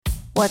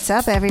What's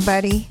up,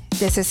 everybody?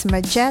 This is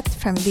Majet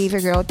from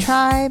Diva Girl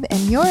Tribe, and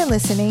you're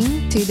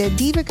listening to the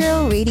Diva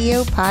Girl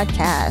Radio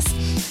Podcast,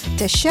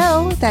 the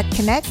show that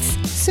connects,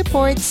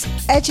 supports,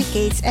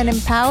 educates, and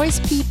empowers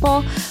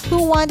people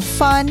who want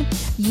fun,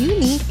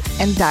 unique,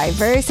 and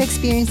diverse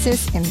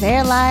experiences in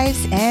their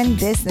lives and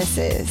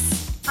businesses.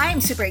 I'm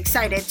super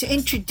excited to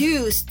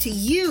introduce to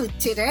you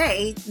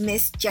today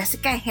Miss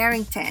Jessica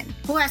Harrington,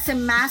 who has a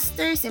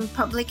master's in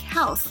public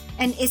health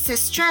and is a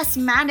stress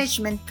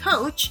management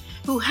coach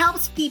who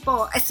helps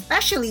people,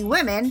 especially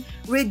women,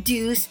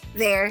 reduce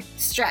their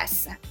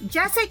stress.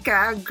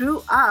 Jessica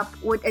grew up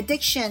with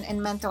addiction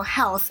and mental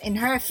health in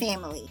her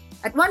family.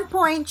 At one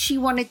point, she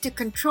wanted to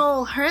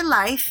control her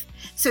life,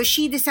 so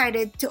she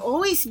decided to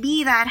always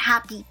be that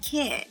happy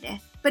kid.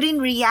 But in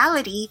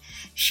reality,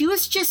 she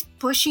was just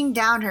pushing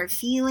down her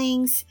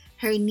feelings,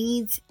 her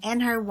needs,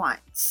 and her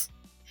wants.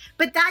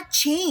 But that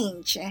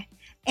changed.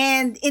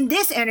 And in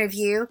this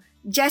interview,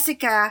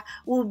 Jessica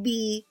will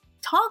be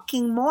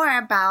talking more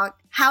about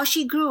how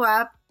she grew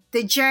up,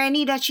 the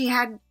journey that she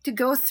had to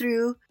go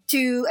through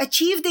to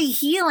achieve the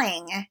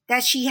healing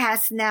that she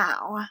has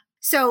now.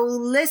 So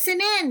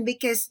listen in,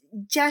 because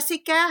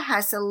Jessica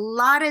has a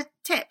lot of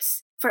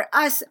tips for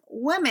us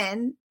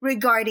women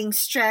regarding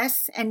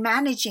stress and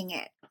managing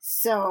it.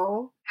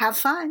 So have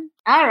fun.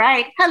 All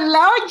right.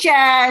 Hello,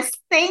 Jess.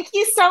 Thank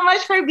you so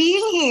much for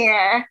being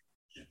here.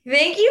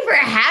 Thank you for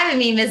having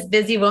me, Miss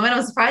Busy Woman.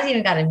 I'm surprised you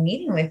even got a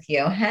meeting with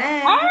you.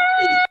 Hey.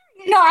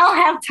 I'll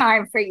have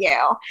time for you.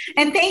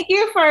 And thank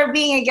you for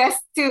being a guest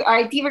to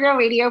our Diva Girl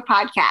Radio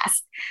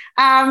podcast.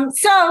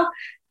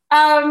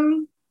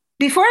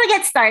 Before we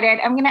get started,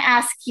 I'm going to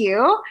ask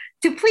you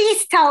to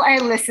please tell our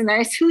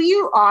listeners who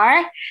you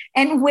are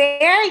and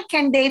where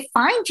can they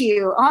find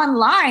you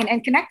online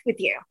and connect with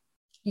you.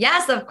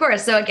 Yes, of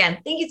course. So again,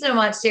 thank you so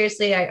much.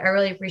 Seriously, I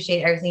really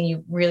appreciate everything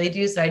you really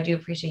do. So I do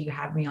appreciate you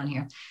having me on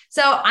here.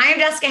 So I'm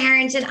Jessica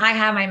Harrington. I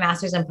have my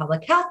master's in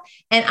public health,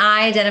 and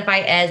I identify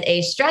as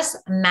a stress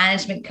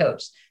management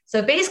coach.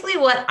 So basically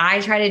what I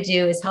try to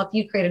do is help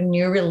you create a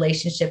new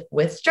relationship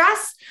with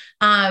stress.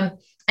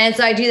 And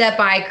so I do that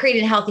by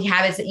creating healthy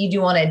habits that you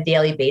do on a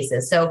daily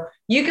basis. So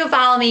you can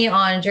follow me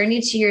on Journey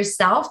to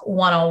Yourself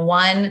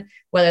 101,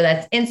 whether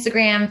that's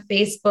Instagram,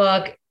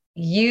 Facebook,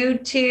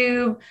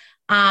 YouTube.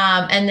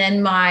 And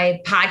then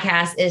my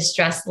podcast is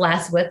Stress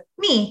Less with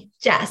me,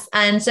 Jess.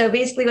 And so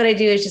basically what I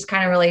do is just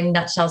kind of really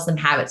nutshell some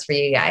habits for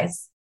you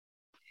guys.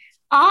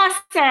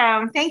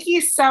 Awesome. Thank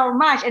you so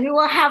much. And we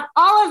will have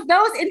all of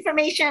those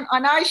information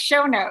on our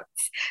show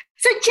notes.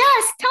 So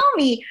Jess, tell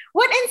me,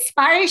 what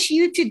inspires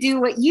you to do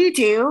what you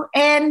do,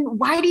 and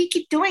why do you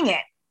keep doing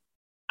it?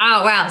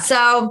 Oh, wow.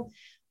 So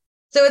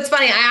it's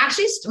funny.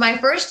 My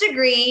first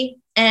degree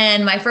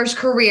and my first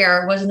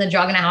career was in the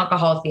drug and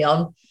alcohol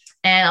field.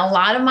 And a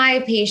lot of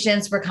my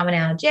patients were coming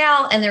out of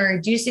jail and they're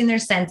reducing their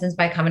sentence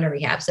by coming to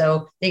rehab.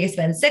 So they can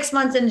spend 6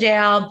 months in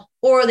jail,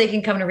 or they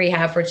can come to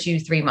rehab for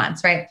 2-3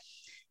 months, right?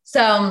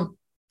 So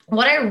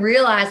what I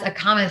realized a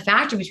common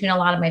factor between a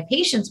lot of my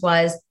patients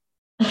was,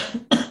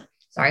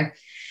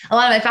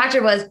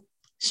 was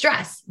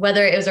stress,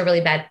 whether it was a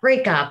really bad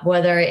breakup,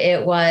 whether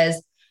it was,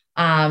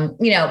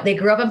 they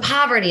grew up in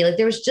poverty, like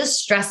there was just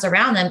stress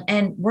around them,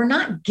 and we're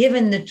not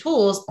given the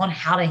tools on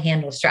how to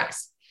handle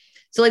stress.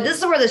 So like, this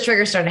is where the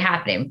trigger started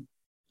happening.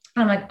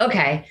 I'm like,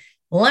 okay,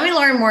 let me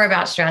learn more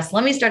about stress.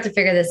 Let me start to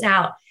figure this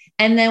out.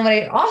 And then what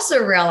I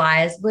also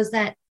realized was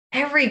that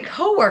every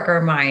coworker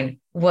of mine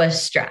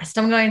was stressed.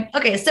 I'm going,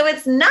 okay, so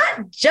it's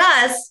not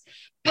just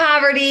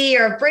poverty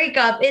or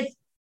breakup. It's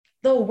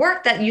the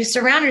work that you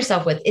surround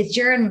yourself with. It's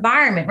your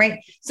environment, right?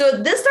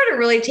 So this started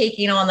really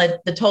taking on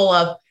the toll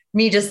of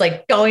me just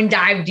like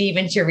dive deep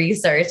into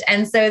research.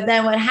 And so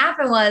then what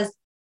happened was,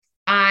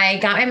 I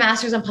got my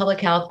master's in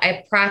public health.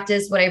 I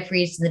practiced what I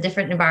preached in the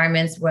different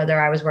environments, whether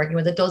I was working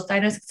with adults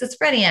diagnosed with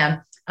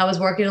schizophrenia, I was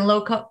working in a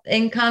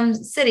low-income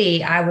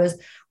city, I was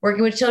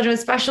working with children with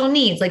special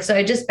needs. So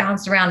I just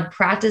bounced around,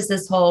 practiced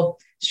this whole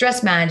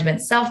stress management,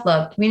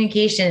 self-love,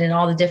 communication, and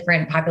all the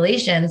different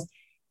populations.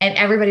 And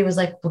everybody was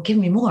like, well, give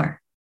me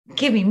more.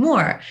 Give me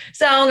more.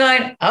 So I'm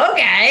going,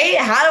 okay,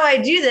 how do I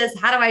do this?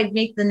 How do I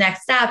make the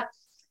next step?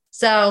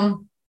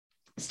 So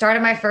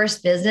started my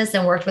first business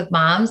and worked with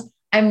moms.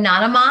 I'm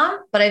not a mom,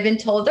 but I've been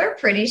told they're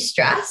pretty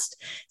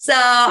stressed. So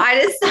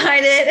I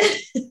decided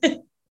this is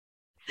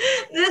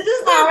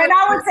and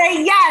I would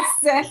say yes,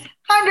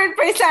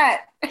 100%.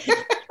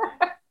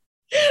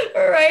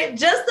 Right.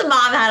 Just the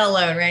mom hat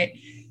alone. Right.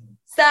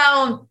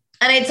 So,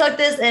 and I took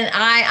this, and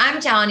I'm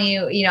telling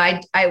you,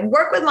 I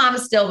work with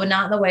moms still, but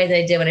not in the way that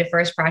I did when I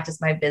first practiced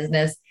my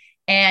business.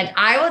 And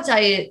I will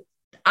tell you,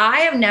 I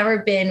have never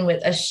been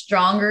with a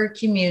stronger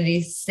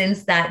community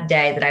since that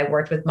day that I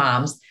worked with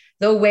moms.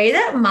 The way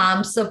that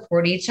moms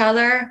support each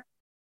other,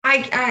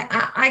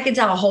 I could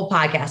tell a whole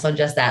podcast on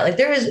just that.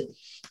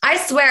 I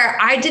swear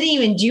I didn't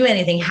even do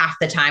anything half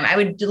the time. I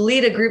would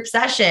lead a group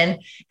session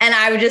and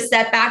I would just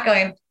step back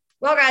going,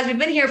 well, guys, we've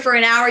been here for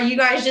an hour. You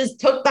guys just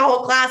took the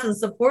whole class and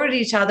supported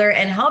each other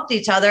and helped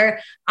each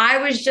other. I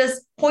was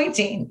just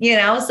pointing,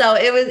 so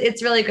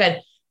it's really good.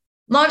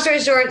 long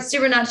story short,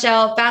 super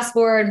nutshell, fast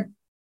forward,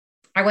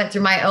 I went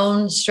through my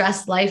own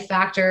stress life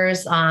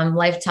factors,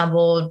 life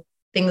tumbled,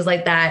 things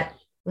like that,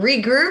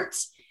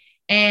 regrouped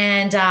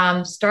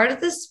and started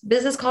this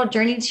business called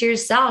Journey to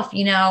Yourself.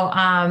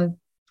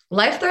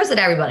 Life throws at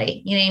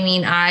everybody. You know what I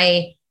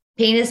mean?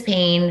 Pain is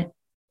pain,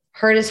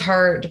 hurt is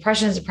hurt,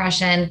 depression is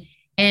depression.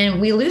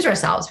 And we lose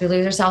ourselves. We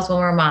lose ourselves when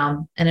we're a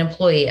mom, an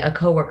employee, a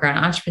coworker,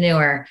 an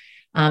entrepreneur,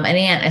 an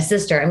aunt, a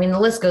sister. I mean, the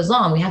list goes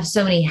long. We have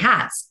so many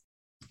hats,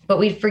 but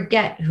we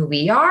forget who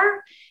we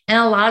are. And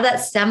a lot of that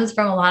stems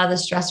from a lot of the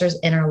stressors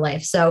in our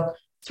life. So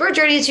it's where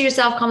Journey to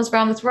Yourself comes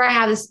from. It's where I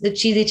have the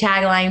cheesy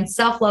tagline,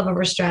 self-love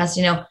over stress.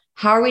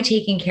 How are we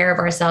taking care of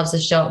ourselves to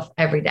show up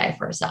every day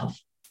for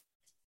ourselves?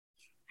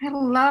 I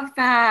love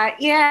that.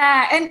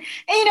 Yeah. And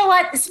you know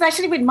what?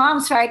 Especially with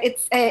moms, right?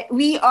 It's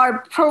we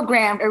are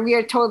programmed or we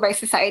are told by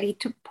society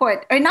to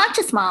put, or not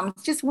just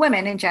moms, just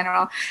women in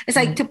general. It's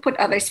like to put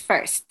others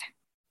first.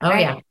 Oh,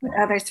 right? yeah. Put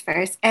others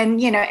first.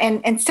 And,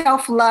 and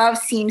self-love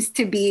seems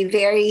to be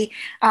very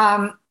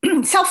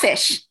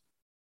selfish.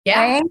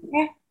 Yeah. Right?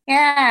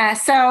 Yeah.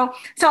 So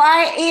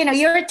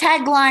your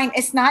tagline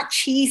is not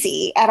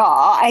cheesy at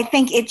all. I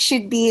think it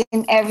should be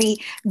in every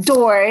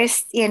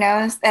doors,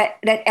 that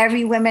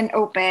every woman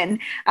open,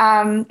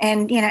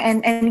 and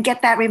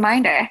get that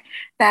reminder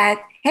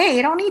that, hey,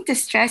 you don't need to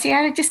stress. You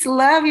got to just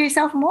love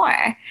yourself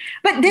more.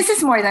 But this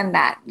is more than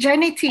that.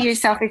 Journey to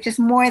Yourself is just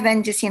more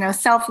than just,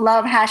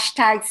 self-love,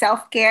 hashtag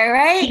self-care,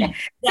 right?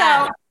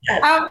 Yeah.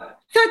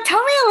 So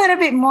tell me a little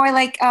bit more,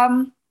 like,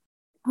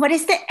 what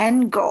is the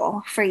end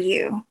goal for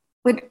you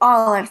with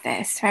all of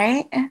this,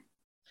 right?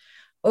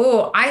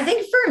 Oh, I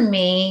think for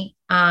me,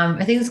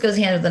 I think this goes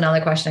hand with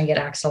another question I get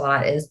asked a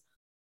lot is,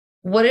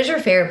 what is your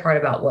favorite part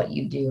about what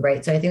you do?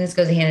 Right. So I think this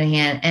goes hand in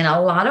hand. And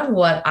a lot of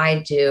what I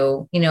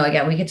do,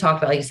 again, we could talk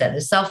about, like you said, the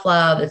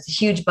self-love, it's a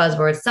huge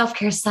buzzword,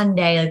 self-care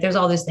Sunday, like there's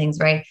all those things,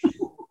 right?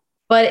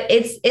 But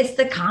it's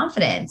the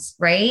confidence,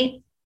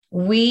 right?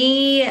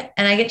 And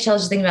I get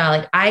chills just thinking about it,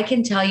 like, I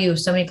can tell you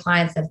so many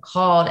clients have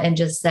called and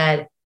just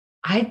said,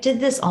 I did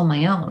this on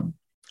my own.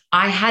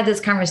 I had this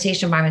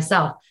conversation by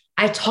myself.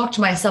 I talked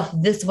to myself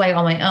this way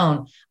on my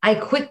own. I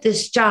quit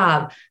this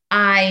job.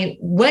 I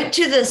went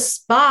to the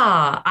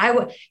spa.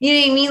 You know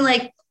what I mean?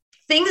 Like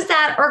things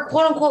that are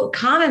quote unquote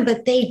common,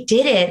 but they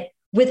did it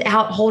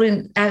without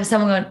someone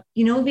going,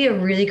 it'd be a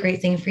really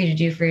great thing for you to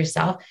do for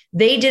yourself.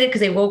 They did it because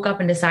they woke up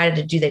and decided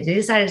to do that. They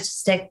decided to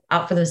stick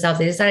up for themselves.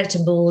 They decided to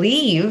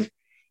believe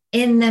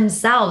in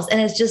themselves. And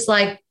it's just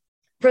like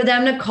for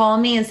them to call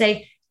me and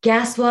say,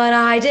 guess what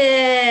I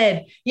did,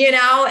 and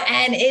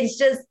it's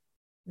just,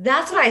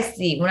 that's what I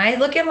see. When I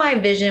look at my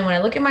vision, when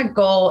I look at my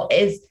goal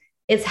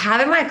it's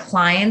having my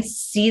clients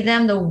see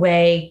them the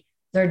way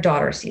their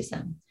daughter sees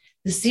them,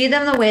 to see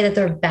them the way that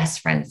their best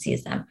friend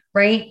sees them,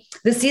 right?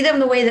 To see them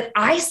the way that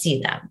I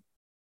see them,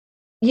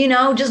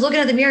 just looking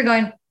at the mirror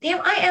going, damn,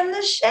 I am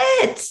the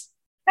shit.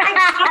 I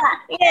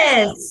got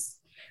this,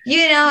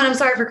 and I'm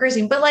sorry for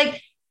cursing, but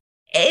like,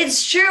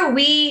 it's true.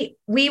 We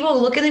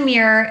will look in the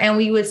mirror and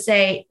we would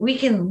say, we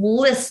can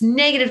list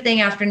negative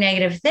thing after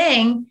negative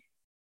thing.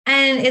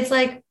 And it's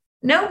like,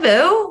 no,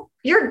 boo,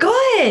 you're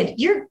good.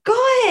 You're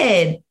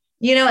good.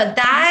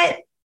 That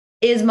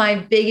is my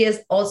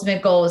biggest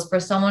ultimate goal, is for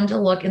someone to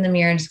look in the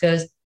mirror and just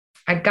goes,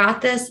 I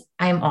got this.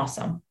 I am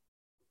awesome.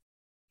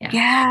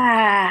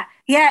 Yeah.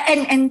 Yeah.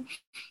 And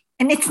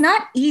it's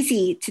not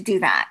easy to do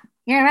that.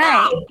 You're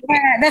right.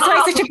 Yeah, that's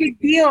why it's such a big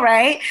deal,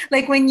 right?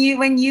 Like when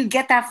you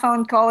get that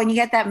phone call and you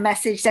get that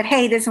message that,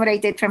 hey, this is what I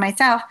did for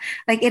myself.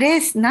 Like it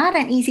is not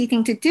an easy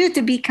thing to do,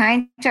 to be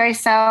kind to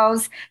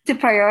ourselves, to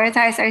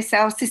prioritize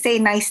ourselves, to say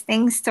nice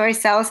things to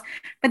ourselves.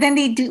 But then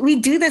we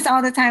do this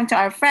all the time to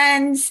our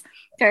friends,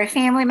 to our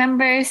family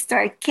members, to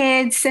our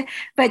kids.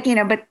 But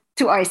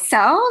to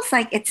ourselves,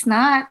 like it's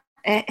not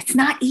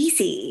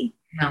easy.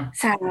 No.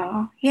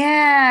 So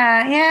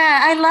yeah,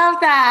 I love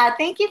that.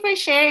 Thank you for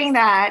sharing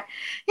that.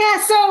 Yeah.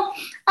 So,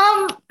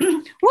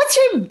 what's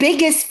your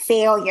biggest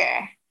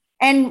failure,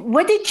 and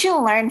what did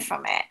you learn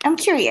from it? I'm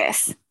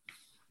curious.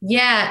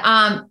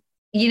 Yeah.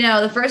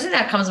 The first thing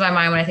that comes to my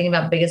mind when I think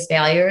about biggest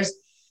failures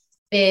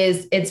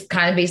is it's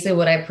kind of basically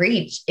what I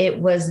preach. It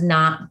was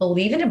not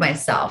believing in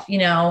myself.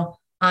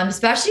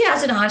 Especially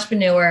as an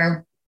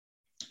entrepreneur,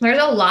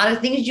 there's a lot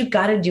of things you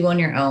got to do on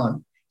your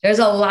own. There's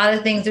a lot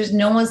of things. There's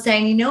no one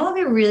saying, it'd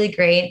be really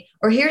great,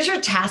 or here's your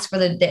task for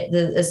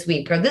this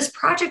week, or this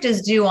project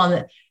is due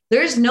on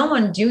there's no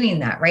one doing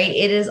that, right?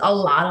 It is a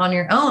lot on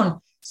your own.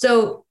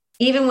 So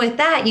even with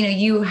that,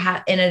 you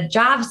have in a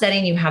job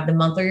setting, you have the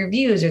monthly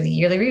reviews or the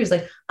yearly reviews,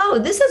 like, oh,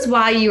 this is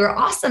why you were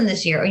awesome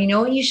this year. Or you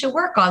know what you should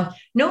work on.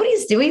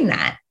 Nobody's doing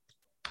that,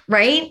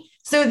 right?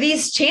 So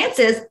these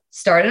chances,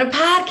 starting a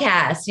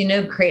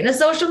podcast, creating a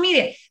social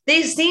media,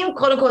 they seem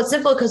quote unquote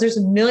simple because there's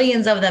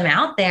millions of them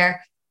out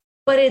there.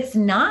 But it's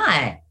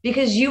not,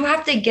 because you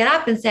have to get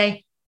up and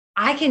say,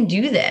 I can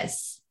do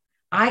this.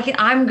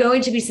 I'm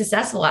going to be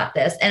successful at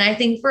this. And I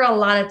think for a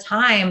lot of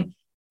time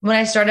when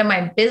I started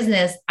my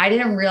business, I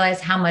didn't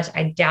realize how much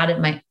I doubted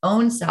my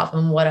own self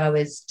and what I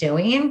was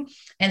doing.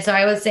 And so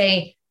I would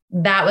say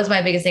that was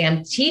my biggest thing.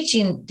 I'm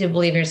teaching to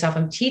believe in yourself.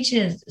 I'm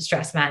teaching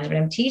stress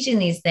management. I'm teaching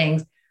these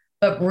things,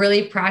 but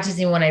really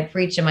practicing what I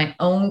preach in my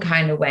own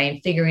kind of way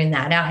and figuring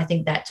that out. I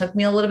think that took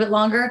me a little bit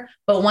longer.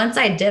 But once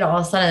I did, all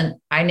of a sudden,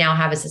 I now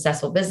have a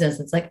successful business.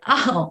 It's like,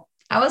 oh,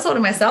 I was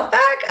holding myself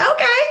back.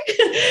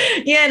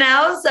 Okay.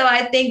 So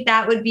I think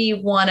that would be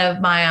one of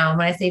my,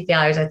 when I say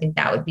failures, I think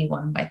that would be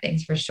one of my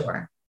things for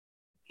sure.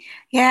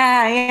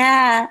 Yeah.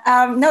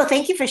 Yeah. No,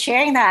 thank you for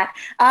sharing that.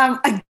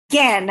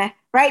 Again,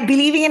 right.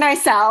 Believing in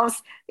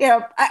ourselves,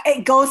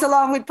 it goes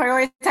along with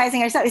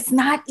prioritizing ourselves. It's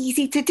not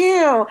easy to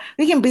do.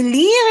 We can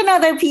believe in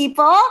other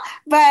people,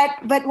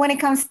 but when it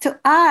comes to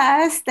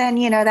us, then,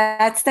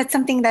 that's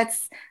something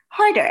that's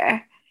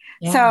harder.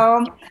 Yeah.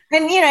 So,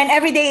 and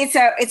every day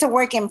it's a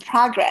work in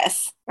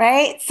progress,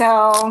 right?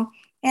 So,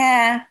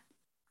 yeah.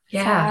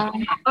 Yeah. So.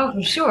 Oh,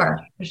 for sure.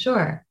 For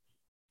sure.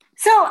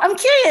 So I'm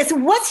curious,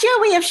 what's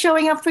your way of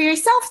showing up for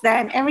yourself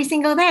then every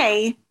single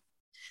day?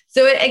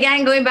 So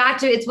again, going back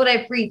to, it's what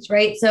I preach,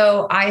 right?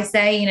 So I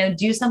say,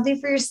 do something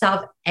for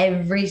yourself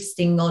every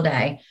single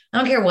day. I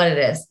don't care what it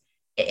is.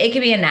 It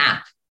could be a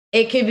nap.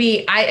 It could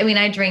be,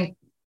 I drink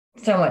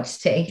so much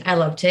tea. I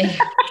love tea.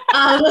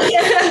 I love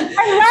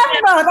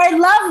both. I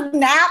love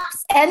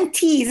naps and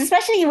teas,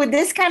 especially with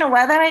this kind of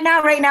weather right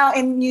now. Right now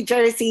in New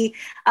Jersey,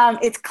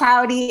 it's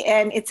cloudy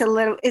and it's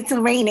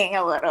raining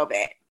a little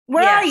bit.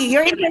 Where are you?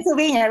 You're in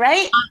Pennsylvania,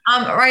 right?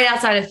 I'm right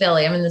outside of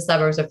Philly. I'm in the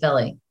suburbs of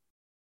Philly.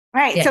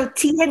 Right. Yeah. So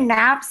tea and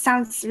naps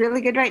sounds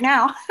really good right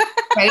now.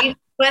 Right.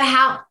 But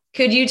how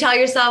could you tell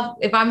yourself,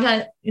 if I'm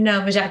telling,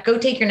 Majette, go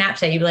take your nap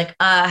today, you'd be like,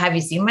 have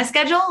you seen my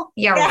schedule?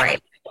 Yeah.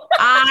 Right.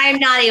 I'm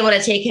not able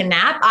to take a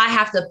nap. I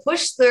have to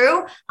push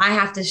through. I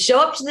have to show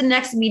up to the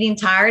next meeting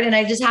tired, and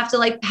I just have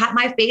to pat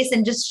my face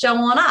and just show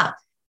on up.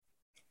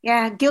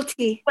 Yeah.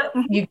 Guilty.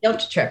 You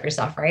guilt trip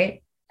yourself,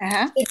 right?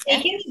 Uh-huh. So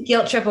taking the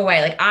guilt trip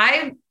away.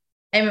 I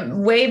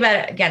am way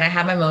better. Again, I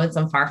have my moments.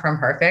 I'm far from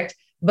perfect,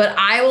 but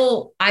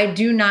I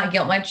do not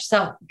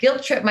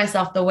guilt trip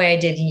myself the way I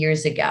did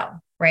years ago.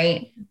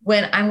 Right.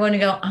 When I'm going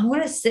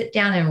to sit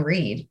down and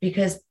read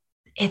because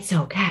it's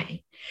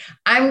okay.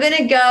 I'm going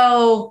to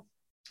go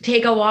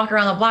take a walk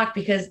around the block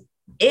because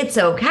it's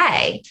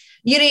okay.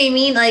 You know what I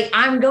mean?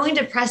 I'm going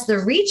to press the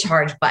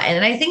recharge button.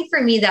 And I think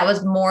for me, that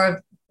was more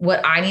of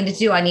what I needed to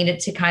do. I needed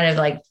to kind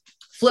of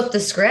flip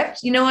the script,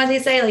 what they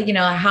say,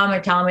 how am I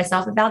telling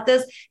myself about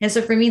this? And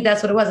so for me,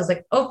 that's what it was. It's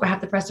like, oh, I have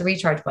to press the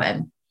recharge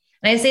button.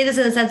 And I say this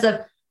in the sense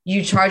of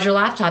you charge your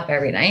laptop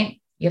every night.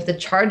 You have to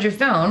charge your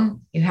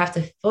phone. You have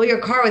to fill your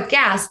car with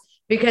gas,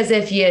 because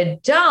if you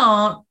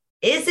don't,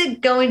 is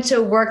it going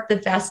to work the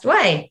best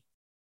way?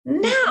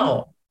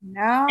 No.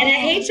 No. And I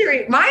hate to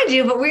remind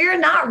you, but we are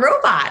not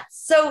robots.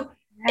 So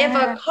if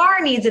a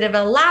car needs it, if a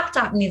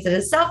laptop needs it,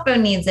 a cell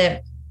phone needs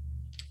it,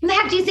 what the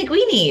heck do you think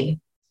we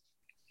need?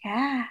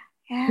 Yeah.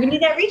 We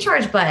need that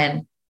recharge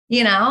button,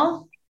 Yeah.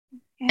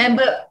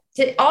 But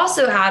to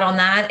also add on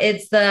that,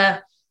 it's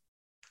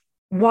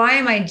why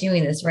am I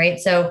doing this? Right.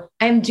 So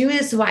I'm doing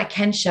this so I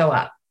can show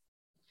up.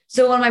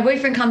 So when my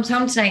boyfriend comes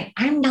home tonight,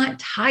 I'm not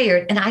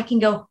tired and I can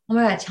go, oh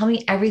my God, tell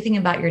me everything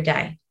about your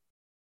day.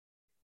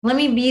 Let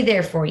me be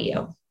there for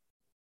you.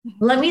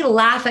 Let me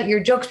laugh at your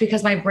jokes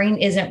because my brain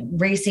isn't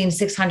racing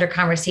 600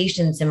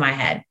 conversations in my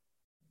head.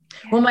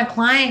 When my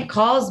client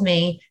calls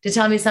me to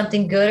tell me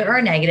something good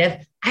or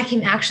negative, I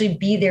can actually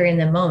be there in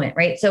the moment,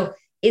 right? So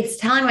it's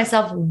telling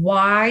myself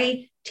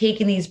why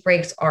taking these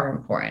breaks are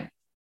important.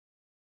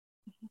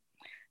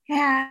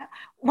 Yeah.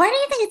 Why do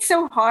you think it's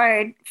so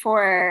hard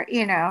for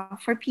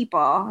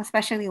people,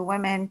 especially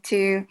women,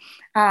 to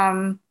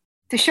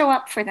show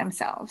up for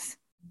themselves?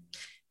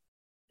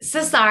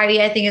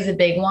 Society, I think, is a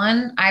big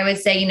one. I would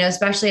say,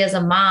 especially as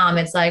a mom,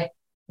 it's like,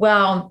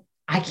 well,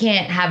 I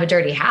can't have a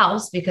dirty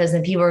house because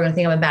then people are going to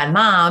think I'm a bad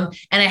mom.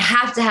 And I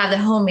have to have the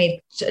homemade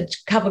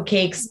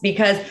cupcakes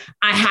because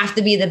I have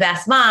to be the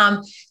best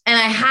mom. And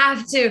I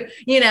have to,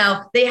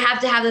 they have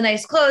to have the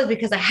nice clothes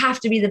because I have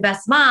to be the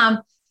best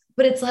mom.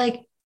 But it's like,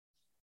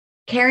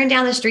 Karen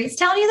down the street's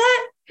telling you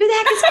that? Who the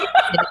heck is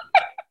Karen?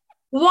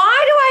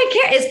 Why do I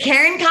care? Is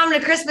Karen coming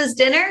to Christmas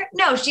dinner?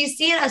 No, she's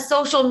seeing a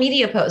social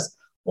media post.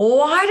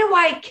 Why do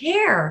I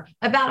care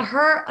about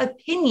her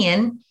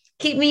opinion?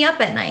 Keep me up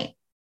at night.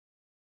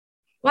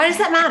 Why does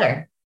that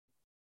matter?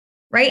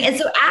 Right. And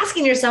so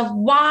asking yourself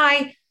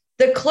why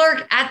the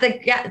clerk at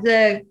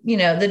the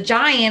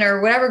Giant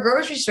or whatever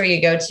grocery store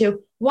you go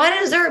to, why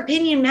does their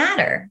opinion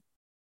matter?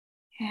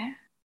 Yeah.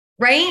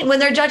 Right. When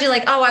they're judging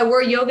oh, I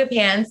wore yoga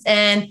pants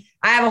and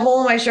I have a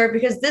hole in my shirt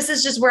because this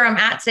is just where I'm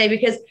at today,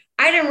 because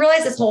I didn't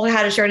realize this hole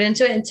had a shirt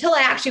into it until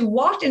I actually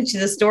walked into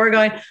the store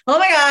going, oh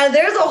my God,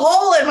 there's a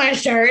hole in my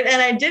shirt.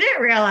 And I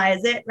didn't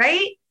realize it.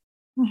 Right.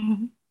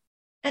 Mm-hmm.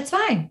 That's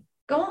fine.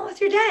 Go on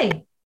with your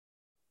day.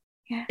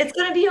 Yeah. It's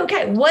going to be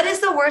okay. What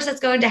is the worst that's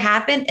going to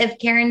happen if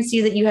Karen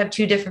sees that you have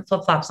 2 different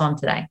flip-flops on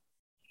today?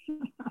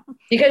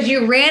 Because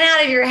you ran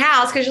out of your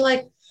house because you're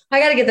like, I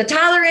got to get the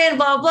toddler in,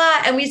 blah,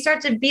 blah. And we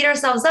start to beat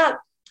ourselves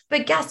up.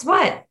 But guess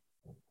what?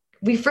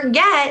 We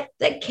forget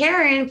that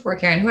poor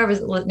Karen,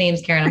 whoever's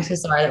name's Karen, I'm so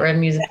sorry that we're a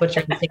music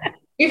butcher.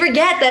 We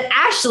forget that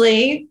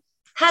Ashley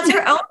has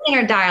her own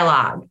inner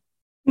dialogue.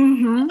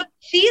 Mm-hmm.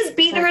 She's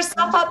beating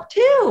herself up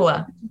too.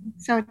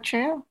 So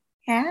true.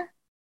 Yeah.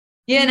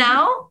 You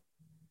know?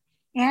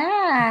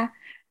 Yeah.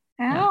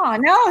 Oh,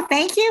 no,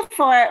 thank you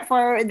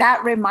for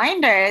that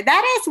reminder.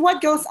 That is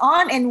what goes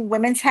on in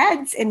women's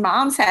heads, in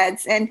moms'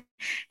 heads. And,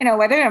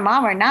 whether you're a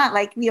mom or not,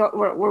 like we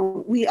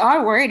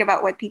are worried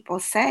about what people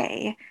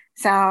say.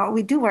 So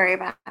we do worry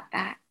about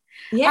that.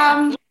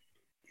 Yeah.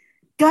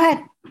 Go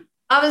ahead.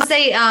 I would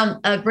say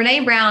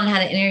Brene Brown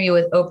had an interview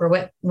with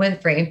Oprah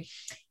Winfrey.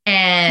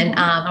 And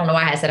I don't know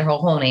why I said her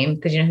whole name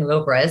because you know who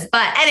Oprah is.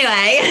 But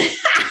anyway.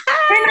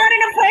 We're not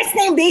in a first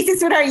name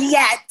basis with her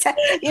yet.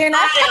 You're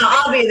not.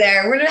 I'll be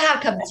there. We're going to have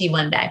a cup of tea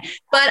one day.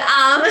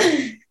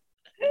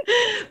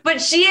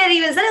 But she had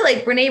even said it,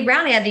 like Brene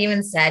Brown had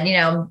even said,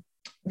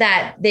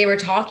 that they were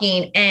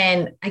talking.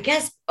 And I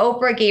guess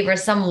Oprah gave her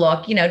some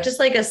look, just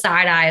like a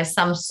side eye of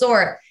some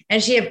sort.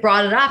 And she had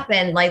brought it up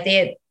and like they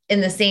had in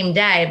the same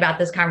day about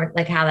this conversation,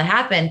 like how that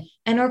happened.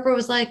 And Oprah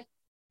was like,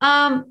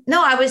 no,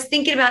 I was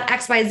thinking about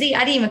XYZ. I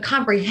didn't even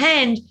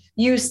comprehend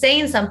you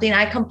saying something.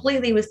 I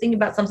completely was thinking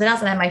about something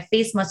else and my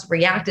face must have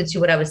reacted to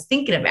what I was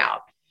thinking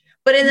about.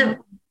 But in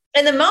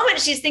the moment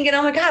she's thinking,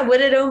 oh my God, what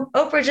did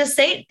Oprah just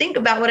say? Think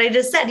about what I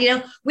just said.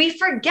 We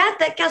forget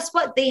that, guess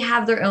what? They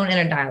have their own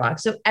inner dialogue.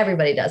 So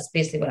everybody does,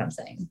 basically what I'm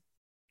saying.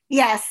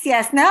 Yes.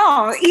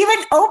 No, even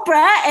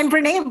Oprah and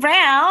Brene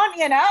Brown,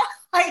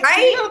 like,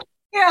 right?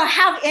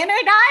 Have inner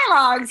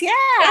dialogues. Yeah.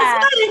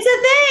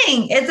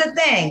 It's a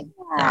thing.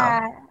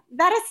 Yeah. So.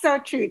 That is so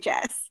true,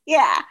 Jess.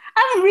 Yeah.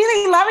 I'm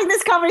really loving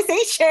this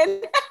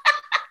conversation.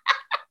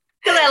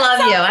 Because I love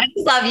you. I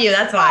just love you.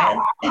 That's why.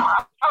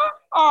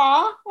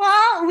 Oh,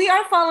 well, we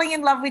are falling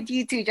in love with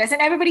you too, Jess.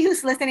 And everybody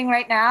who's listening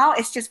right now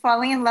is just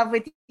falling in love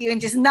with you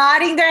and just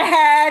nodding their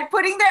head,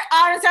 putting their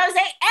arms out and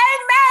saying,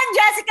 amen,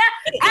 Jessica,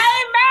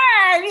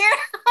 amen.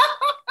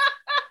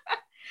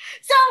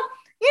 So,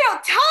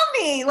 tell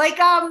me,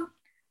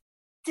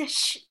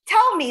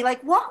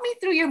 like, walk me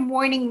through your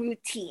morning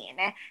routine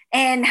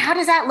and how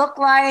does that look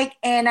like?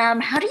 And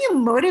how do you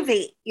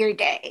motivate your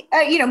day?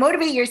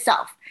 Motivate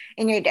yourself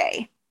in your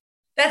day.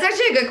 That's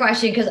actually a good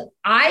question because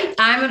I'm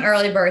an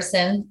early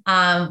person.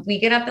 We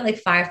get up at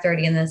like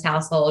 5:30 in this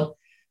household.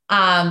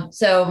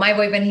 So my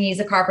boyfriend,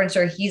 he's a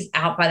carpenter. He's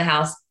out by the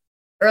house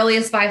early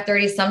as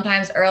 5:30,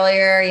 sometimes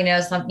earlier, any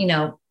of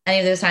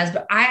those times.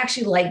 But I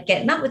actually like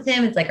getting up with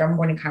him. It's like our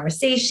morning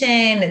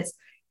conversation. It's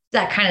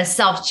that kind of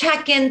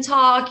self-check-in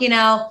talk,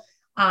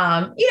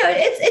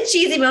 it's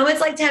cheesy moments,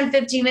 like 10,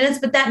 15 minutes,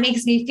 but that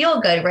makes me feel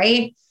good.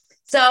 Right.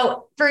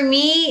 So for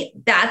me,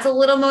 that's a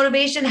little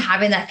motivation,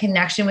 having that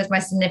connection with my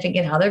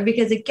significant other,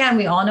 because again,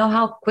 we all know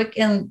how quick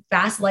and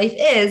fast life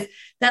is,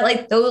 that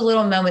like those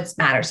little moments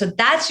matter. So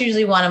that's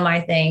usually one of my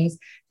things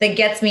that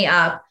gets me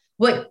up.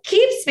 What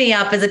keeps me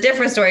up is a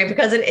different story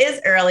because it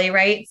is early.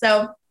 Right.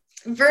 So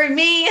for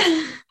me,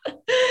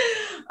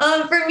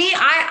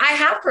 I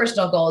have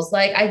personal goals.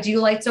 Like I do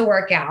like to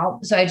work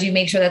out. So I do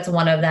make sure that's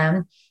one of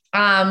them.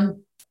 And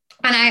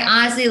I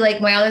honestly,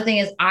 like my other thing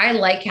is I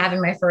like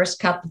having my first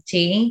cup of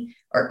tea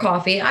or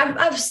coffee.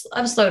 I've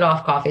slowed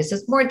off coffee. So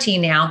it's more tea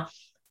now,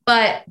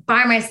 but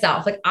by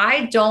myself, like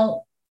I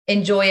don't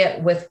enjoy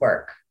it with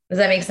work. Does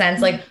that make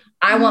sense? Like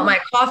I want my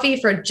coffee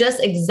for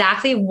just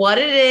exactly what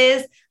it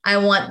is. I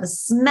want the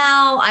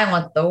smell. I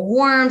want the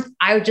warmth.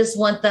 I just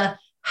want the,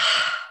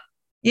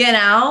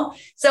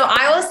 so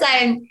I will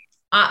say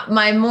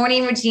my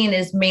morning routine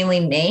is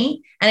mainly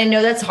me. And I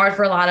know that's hard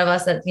for a lot of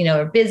us that,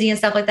 are busy and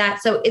stuff like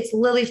that. So it's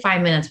literally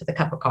 5 minutes with a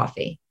cup of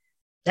coffee.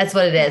 That's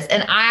what it is.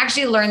 And I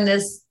actually learned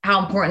this,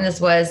 how important this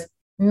was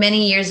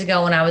many years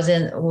ago when I was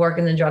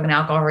working in drug and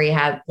alcohol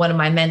rehab. One of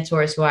my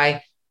mentors who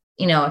I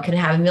could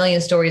have a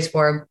million stories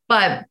for,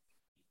 but,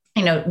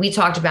 we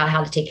talked about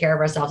how to take care of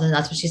ourselves. And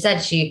that's what she said.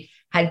 She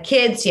had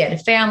kids, she had a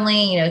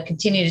family,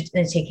 continued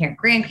to take care of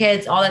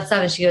grandkids, all that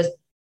stuff. And she goes,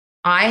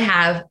 I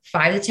have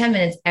 5 to 10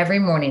 minutes every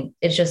morning.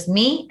 It's just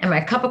me and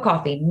my cup of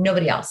coffee,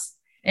 nobody else.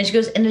 And she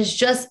goes, and it's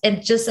just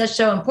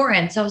so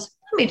important. So I was like,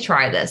 let me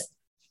try this.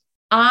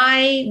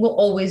 I will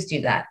always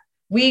do that.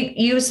 We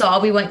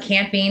went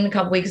camping a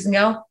couple weeks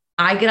ago.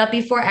 I get up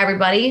before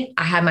everybody.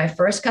 I have my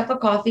first cup of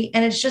coffee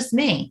and it's just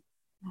me.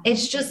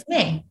 It's just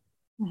me.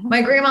 Mm-hmm.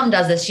 My grandmom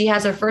does this. She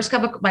has her first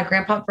my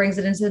grandpa brings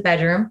it into the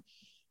bedroom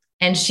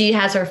and she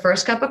has her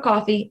first cup of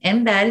coffee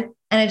in bed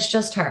and it's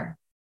just her.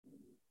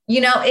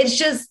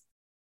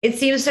 It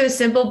seems so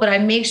simple, but I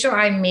make sure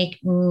I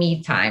make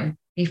me time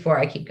before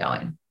I keep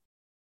going.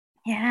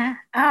 Yeah.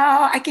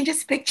 Oh, I can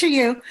just picture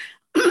you,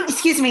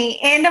 excuse me,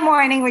 in the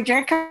morning with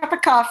your cup of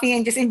coffee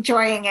and just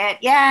enjoying it.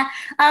 Yeah.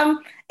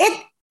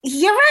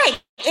 You're right.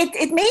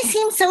 It may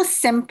seem so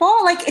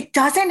simple. Like it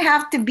doesn't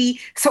have to be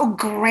so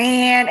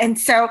grand. And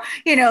so,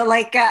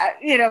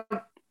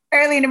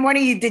 early in the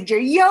morning, you did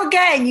your yoga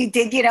and you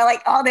did,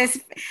 like all this,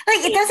 like,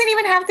 it doesn't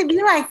even have to be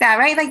like that,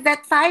 right? Like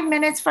that 5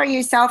 minutes for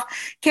yourself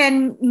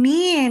can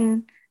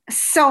mean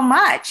so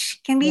much,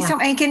 and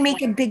can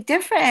make a big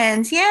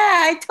difference. Yeah,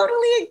 I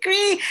totally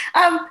agree.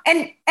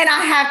 And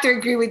I have to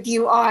agree with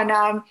you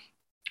on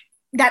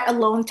that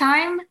alone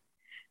time.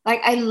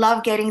 Like I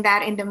love getting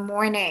that in the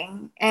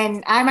morning.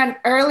 And I'm an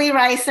early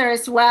riser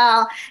as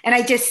well. And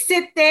I just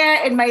sit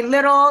there in my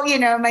little,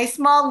 my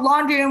small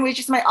laundry room, which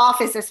is my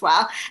office as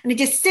well. And I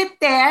just sit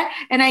there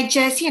and I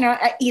just,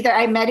 either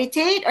I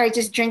meditate or I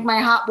just drink my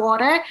hot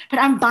water, but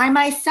I'm by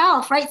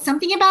myself, right?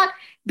 Something about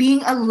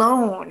being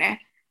alone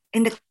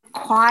in the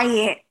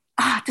quiet.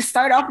 To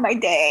start off my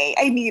day.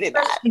 I needed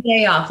First that.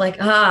 day off, like,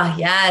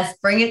 yes,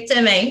 bring it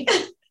to me.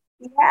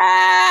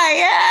 Yeah,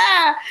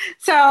 yeah.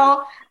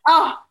 So,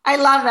 I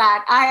love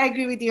that. I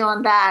agree with you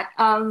on that.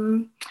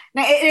 Now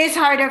it is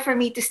harder for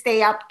me to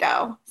stay up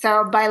though.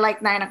 So by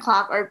like 9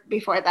 o'clock or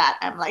before that,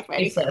 I'm like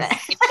ready for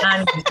Useless. that.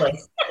 I'm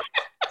useless.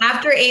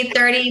 After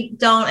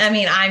 8:30,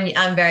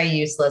 I'm very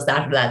useless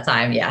after that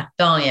time. Yeah.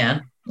 Don't, yeah.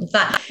 It's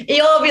not,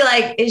 you'll be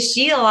like, is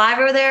she alive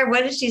over there?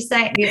 What did she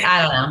say?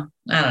 I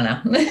don't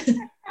know.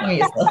 I'm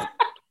useless.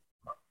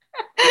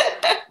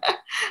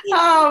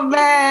 Oh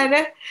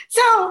man.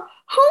 So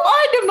who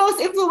are the most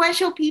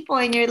influential people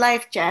in your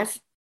life, Jess?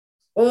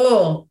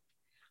 Oh,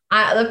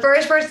 the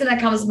first person that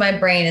comes to my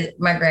brain is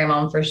my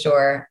grandma for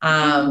sure.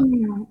 I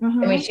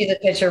mean, she's a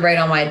picture right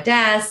on my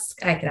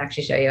desk. I can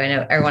actually show you. I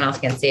know everyone else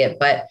can't see it,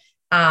 but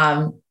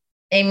I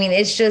mean,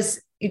 it's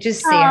just you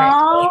just see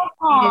her.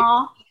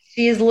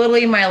 She is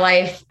literally my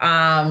life,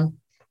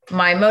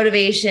 my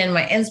motivation,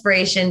 my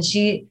inspiration.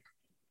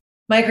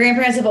 My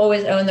grandparents have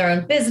always owned their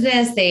own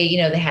business. They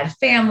had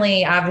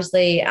family,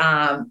 obviously.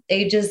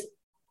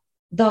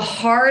 The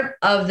heart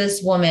of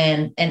this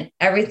woman and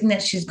everything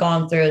that she's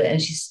gone through,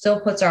 and she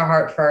still puts her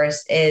heart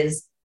first,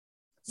 is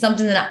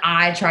something that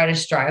I try to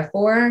strive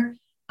for.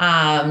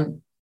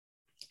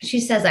 She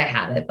says I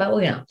have it, but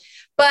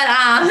but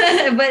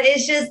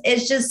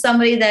it's just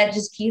somebody that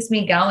just keeps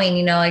me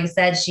going. Like I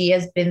said, she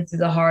has been through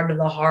the heart of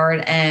the hard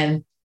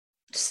and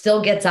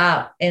still gets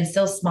up and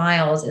still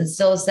smiles and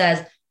still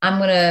says,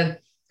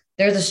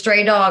 there's a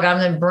stray dog, I'm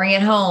going to bring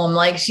it home.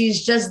 Like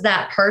she's just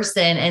that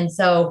person. And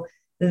so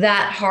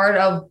that heart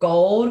of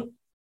gold,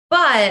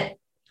 but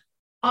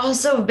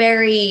also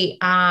very,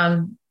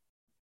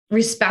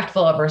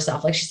 respectful of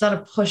herself. Like she's not a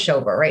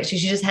pushover, right? She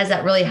just has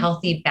that really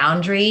healthy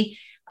boundary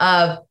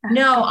of,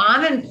 no,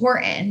 I'm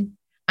important.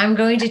 I'm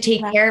going to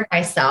take care of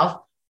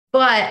myself,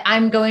 but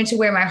I'm going to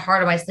wear my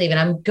heart on my sleeve and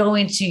I'm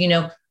going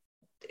to,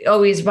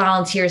 always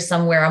volunteer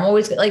somewhere. I'm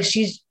always like,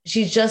 she's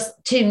just,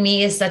 to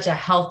me, is such a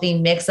healthy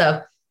mix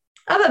of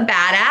a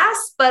badass,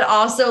 but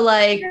also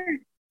like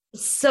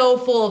so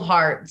full of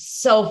heart,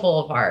 so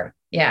full of heart.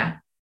 Yeah.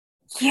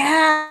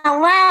 Yeah.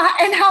 Wow.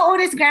 And how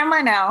old is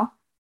grandma now?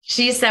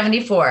 She's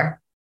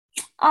 74.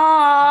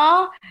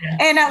 Oh, yeah.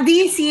 And do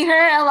you see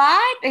her a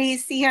lot? Do you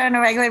see her on a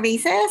regular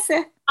basis?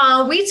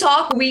 We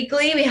talk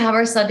weekly. We have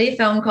our Sunday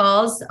phone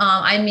calls.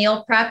 I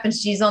meal prep and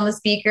she's on the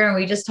speaker and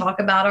we just talk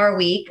about our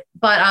week.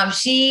 But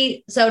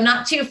so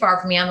not too far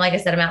from me. Like I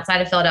said, I'm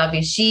outside of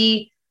Philadelphia.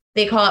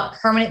 They call it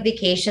permanent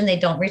vacation. They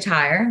don't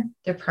retire.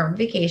 They're permanent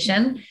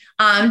vacation.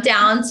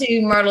 Down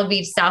to Myrtle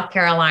Beach, South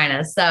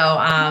Carolina. So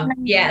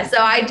yeah, so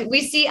I do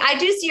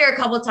see her a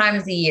couple of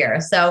times a year.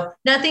 So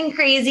nothing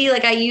crazy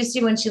like I used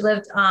to when she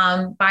lived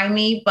by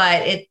me,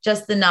 but it's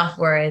just enough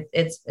where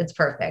it's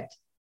perfect.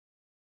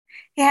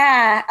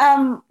 Yeah,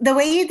 the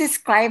way you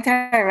described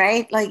her,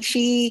 right? Like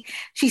she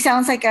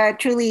sounds like a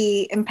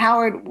truly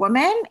empowered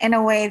woman in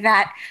a way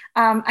that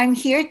I'm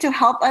here to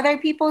help other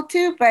people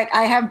too, but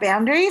I have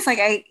boundaries. Like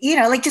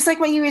like just like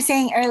what you were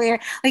saying earlier,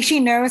 like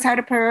she knows how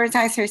to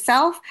prioritize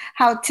herself,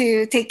 how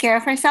to take care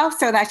of herself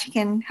so that she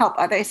can help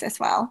others as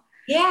well.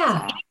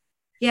 Yeah. So,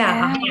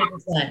 yeah.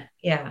 100%.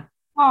 Yeah.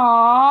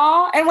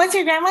 Aw, and what's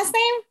your grandma's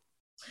name?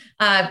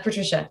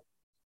 Patricia.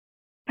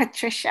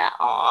 Patricia.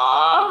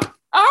 Aw.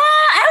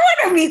 Oh, I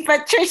want to meet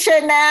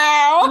Patricia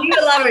now. You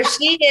love her.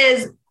 She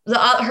is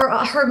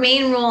her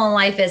main rule in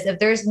life is if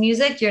there's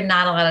music, you're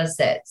not allowed to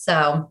sit.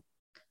 So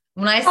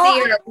when I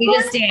see her, we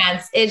just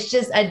dance. It's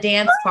just a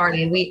dance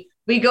party.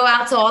 We go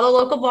out to all the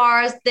local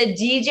bars. The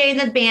DJ and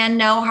the band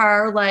know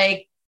her.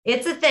 Like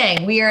it's a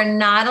thing. We are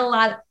not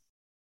allowed.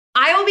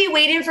 I will be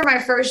waiting for my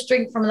first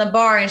drink from the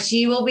bar, and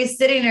she will be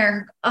sitting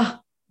there.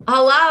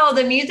 Hello,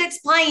 the music's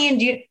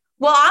playing.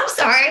 Well, I'm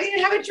sorry, I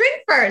didn't have a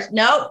drink first.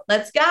 Nope,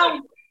 let's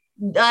go.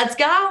 Let's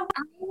go.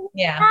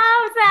 Yeah.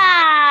 How's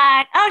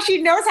that? Oh,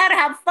 she knows how to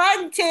have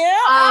fun too.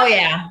 Oh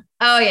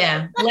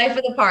yeah. Life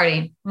of the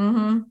party.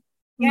 Mm-hmm.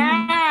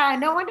 Yeah.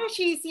 No wonder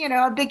she's,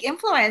 a big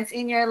influence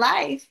in your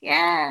life.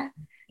 Yeah.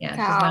 Yeah.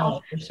 So, she's my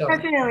life for sure.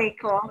 That's really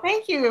cool.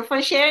 Thank you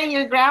for sharing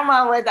your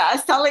grandma with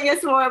us, telling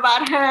us more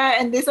about her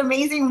and this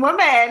amazing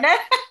woman.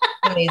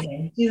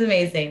 Amazing. She's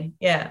amazing.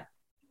 Yeah.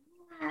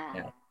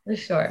 Yeah, for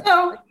sure.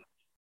 So,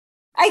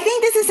 I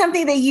think this is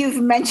something that you've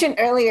mentioned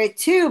earlier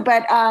too,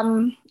 but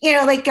when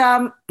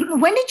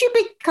did you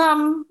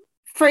become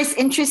first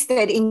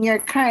interested in your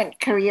current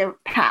career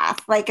path?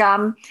 Like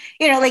you're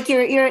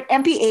at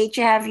MPH,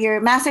 you have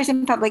your master's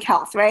in public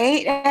health,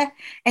 right?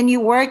 And you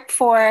worked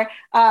for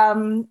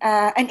an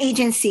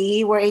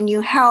agency wherein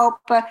you help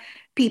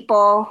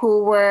people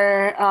who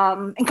were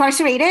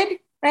incarcerated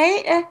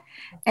right?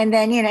 And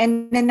then,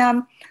 and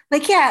then,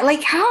 like, yeah,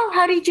 like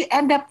how did you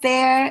end up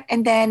there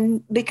and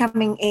then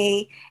becoming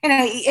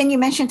and you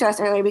mentioned to us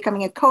earlier,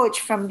 becoming a coach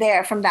from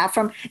there,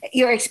 from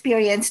your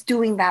experience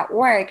doing that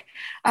work.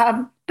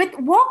 But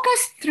walk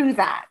us through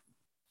that.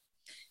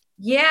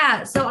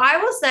 Yeah. So I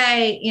will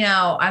say,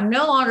 I'm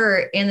no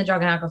longer in the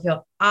drug and alcohol field,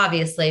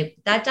 obviously.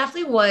 That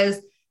definitely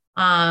was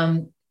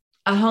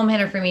a home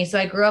hitter for me. So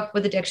I grew up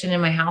with addiction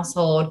in my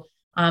household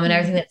and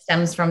everything that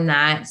stems from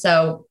that.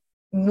 So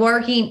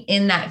working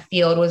in that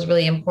field was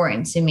really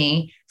important to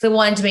me. So I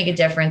wanted to make a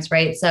difference,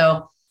 right?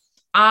 So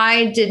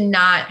I did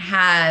not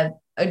have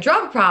a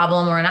drug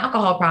problem or an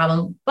alcohol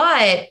problem,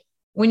 but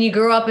when you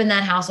grow up in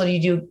that household,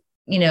 you do,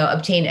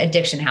 obtain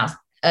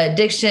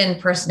addiction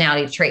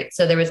personality traits.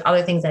 So there was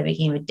other things I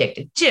became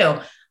addicted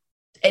to.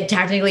 It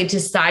technically to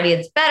society,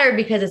 it's better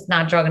because it's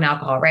not drug and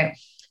alcohol, right?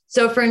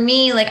 So for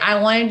me, like I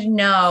wanted to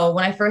know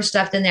when I first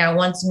stepped in there, I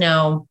wanted to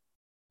know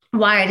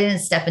why I didn't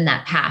step in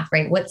that path,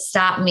 right? What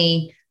stopped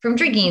me from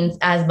drinking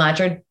as much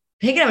or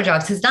picking up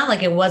drugs? Because it's not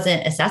like it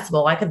wasn't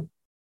accessible.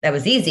 That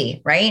was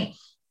easy, right?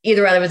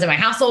 Either whether it was in my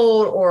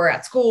household or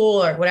at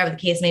school or whatever the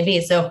case may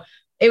be. So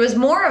it was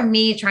more of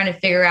me trying to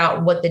figure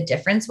out what the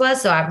difference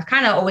was. So I've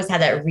kind of always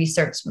had that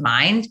research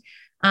mind.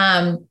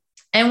 And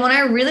when I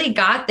really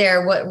got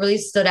there, what really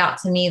stood out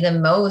to me the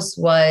most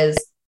was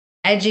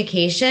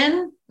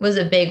education was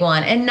a big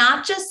one. And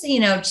not just,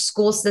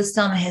 school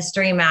system,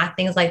 history, math,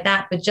 things like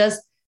that, but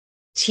just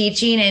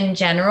teaching in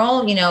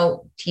general,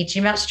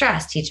 teaching about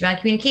stress, teaching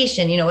about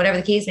communication, whatever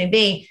the case may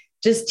be,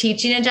 just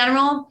teaching in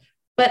general,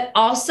 but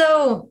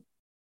also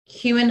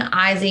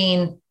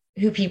humanizing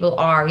who people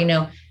are.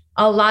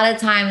 A lot of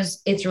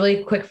times it's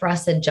really quick for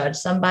us to judge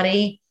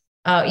somebody,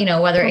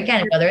 whether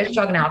it's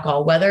drug and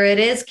alcohol, whether it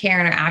is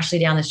Karen or Ashley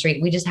down the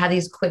street, we just have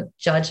these quick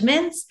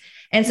judgments.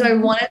 And so I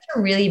wanted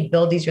to really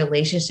build these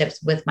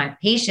relationships with my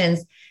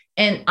patients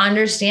and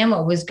understand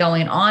what was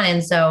going on.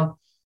 And so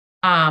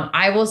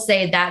I will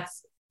say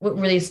that's what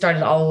really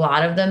started a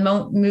lot of the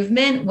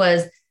movement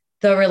was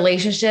the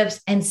relationships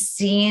and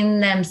seeing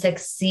them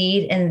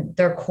succeed in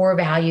their core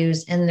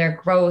values and their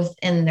growth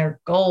and their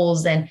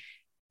goals. And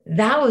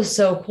that was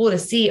so cool to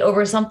see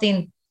over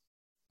something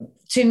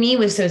to me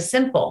was so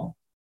simple.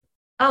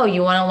 Oh,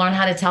 you want to learn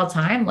how to tell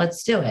time?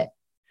 Let's do it.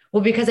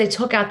 Well, because they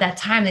took out that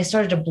time, they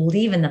started to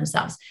believe in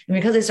themselves. And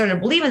because they started to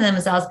believe in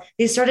themselves,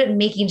 they started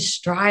making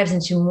strides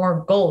into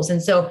more goals.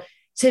 And so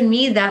to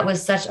me, that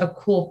was such a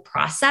cool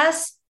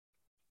process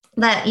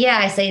that, yeah,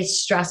 I say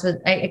stress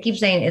with, I keep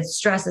saying it's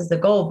stress is the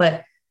goal,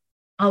 but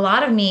a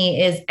lot of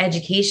me is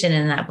education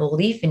and that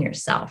belief in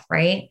yourself,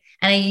 right?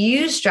 And I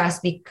use stress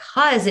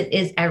because it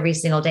is every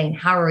single day and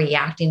how we're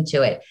reacting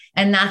to it.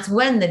 And that's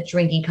when the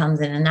drinking comes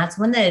in and that's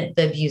when the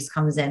abuse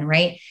comes in,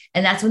 right?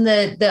 And that's when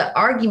the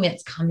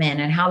arguments come in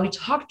and how we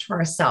talk to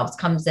ourselves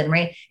comes in,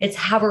 right? It's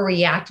how we're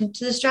reacting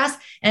to the stress.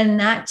 And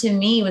that to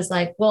me was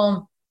like,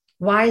 well,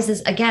 why is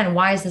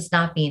this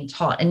not being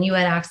taught? And you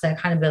had asked that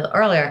kind of bit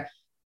earlier.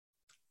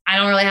 I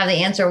don't really have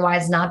the answer why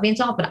it's not being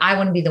taught, but I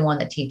want to be the one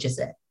that teaches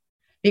it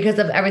because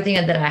of everything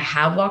that I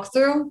have walked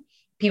through,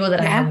 people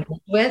that I have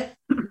worked with,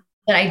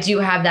 that I do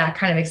have that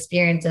kind of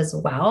experience as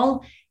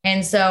well.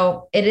 And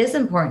so it is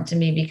important to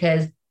me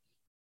because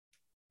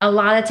a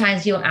lot of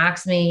times you'll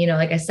ask me,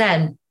 like I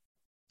said,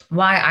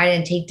 why I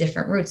didn't take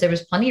different routes. There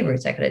was plenty of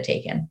routes I could have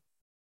taken,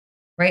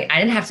 right? I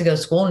didn't have to go to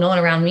school. No one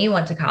around me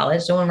went to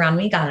college. No one around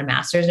me got a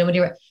master's,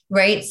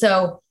 right?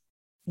 So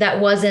that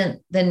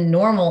wasn't the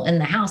normal in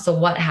the house. So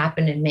what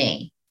happened in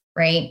me,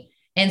 right?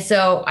 And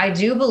so I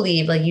do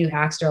believe, like you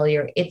asked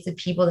earlier, it's the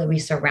people that we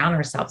surround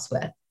ourselves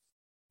with,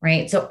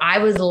 right? So I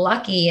was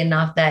lucky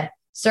enough that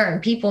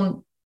certain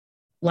people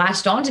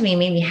latched onto me,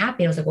 made me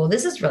happy. I was like, well,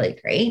 this is really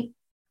great.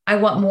 I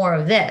want more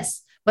of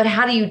this. But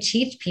how do you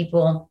teach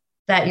people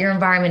that your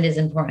environment is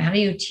important? How do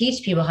you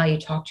teach people how you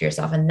talk to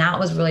yourself? And that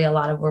was really a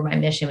lot of where my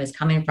mission was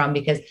coming from,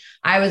 because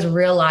I was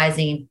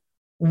realizing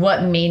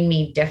what made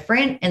me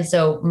different. And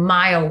so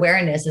my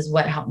awareness is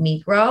what helped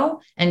me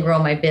grow and grow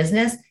my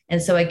business. And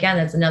so again,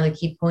 that's another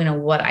key point of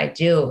what I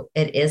do.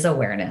 It is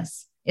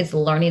awareness. It's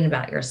learning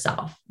about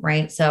yourself,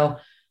 right? So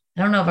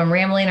I don't know if I'm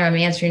rambling or I'm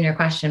answering your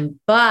question,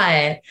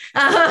 but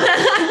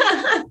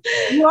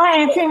you are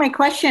answering my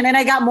question, and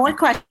I got more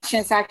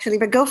questions actually,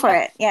 but go for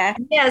it. Yeah.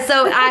 Yeah.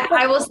 So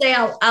I will say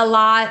a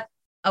lot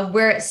of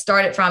where it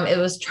started from. It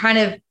was trying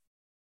to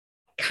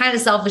kind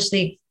of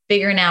selfishly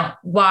figuring out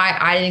why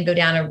I didn't go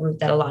down a route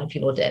that a lot of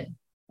people did.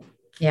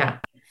 Yeah.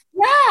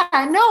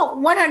 Yeah, no,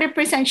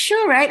 100%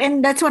 sure. Right.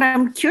 And that's what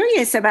I'm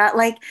curious about.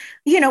 Like,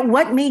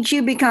 what made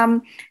you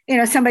become,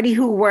 somebody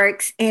who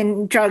works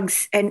in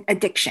drugs and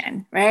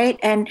addiction, right?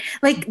 And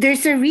like,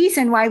 there's a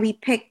reason why we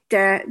picked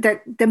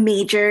the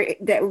major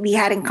that we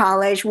had in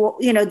college,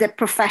 the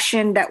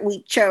profession that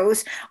we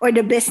chose or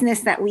the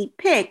business that we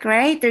pick,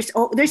 right? There's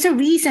a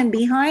reason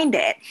behind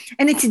it.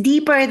 And it's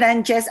deeper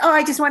than just,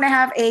 I just want to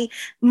have a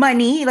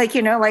money,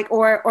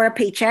 or a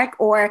paycheck,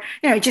 or,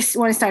 just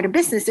want to start a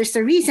business. There's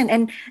a reason.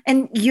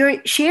 And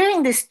you're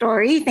sharing this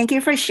story. Thank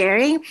you for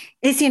sharing.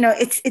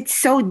 It's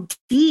so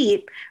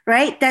deep,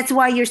 right? That's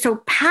why you're so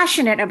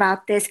passionate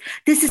about this.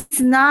 This is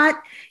not,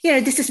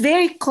 this is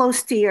very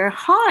close to your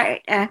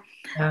heart.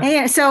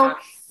 So,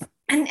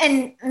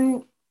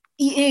 and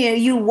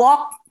you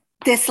walk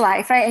this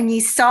life, right? And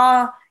you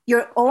saw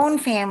your own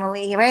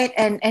family, right?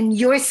 And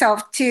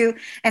yourself too,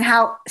 and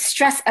how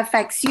stress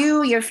affects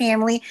you, your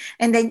family.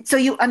 And then, so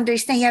you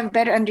understand, you have a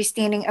better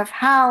understanding of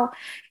how,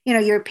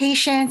 your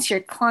patients,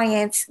 your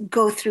clients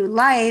go through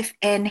life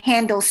and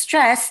handle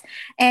stress,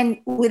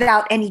 and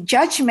without any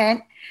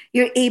judgment,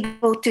 you're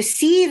able to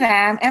see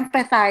them,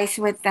 empathize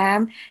with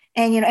them,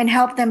 and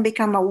help them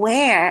become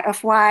aware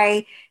of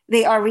why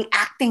they are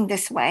reacting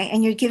this way.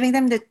 And you're giving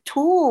them the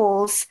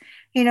tools,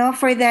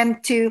 for them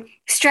to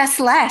stress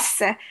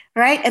less,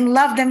 right? And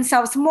love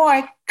themselves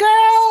more.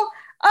 Girl,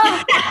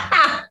 oh,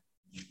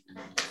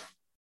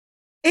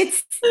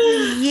 it's,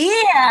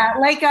 yeah,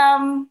 like,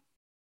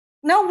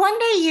 no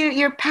wonder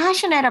you're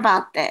passionate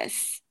about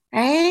this,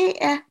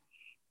 right?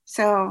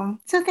 So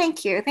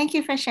thank you. Thank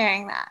you for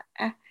sharing that.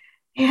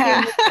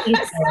 Yeah.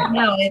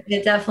 No,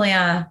 it definitely,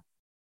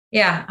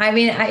 yeah. I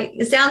mean,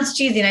 it sounds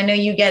cheesy and I know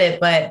you get it,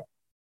 but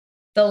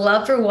the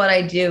love for what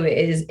I do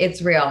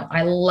it's real.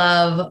 I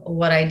love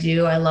what I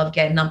do. I love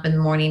getting up in the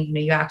morning.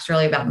 You asked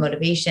earlier about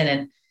motivation,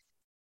 and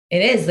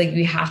it is like,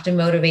 you have to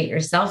motivate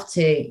yourself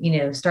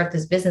to, start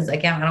this business.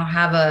 Again, I don't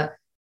have a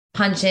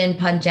punch in,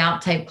 punch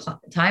out type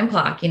time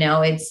clock.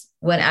 It's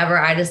whenever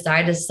I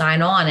decide to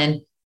sign on,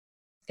 and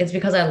it's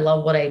because I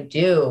love what I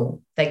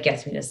do that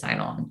gets me to sign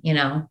on,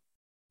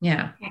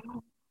 Yeah.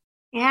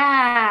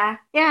 Yeah.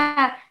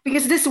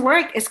 Because this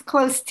work is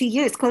close to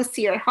you. It's close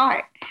to your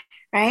heart,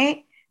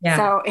 right? Yeah.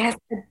 So it has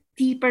a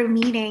deeper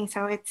meaning.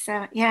 So it's,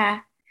 yeah.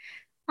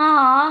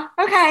 Oh,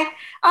 okay.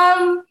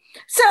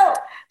 So,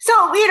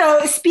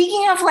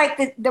 speaking of like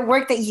the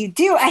work that you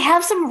do, I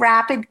have some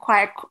rapid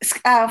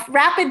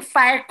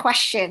fire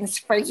questions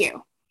for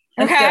you.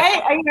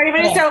 Okay. Are you ready for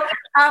this? Yeah. So,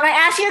 I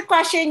ask you a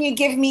question, you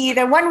give me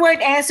the one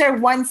word answer,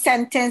 1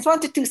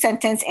 to 2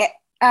 sentence,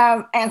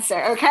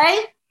 answer. Okay.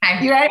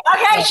 You ready?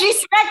 Okay. Yeah. She's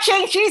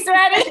stretching. She's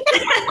ready.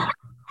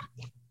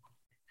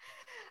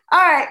 All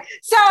right.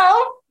 So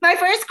my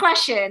first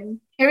question,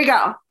 here we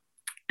go.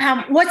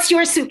 What's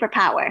your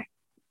superpower?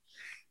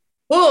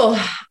 Oh,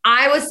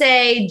 I would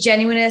say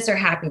genuineness or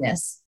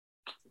happiness.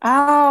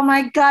 Oh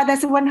my God,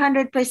 that's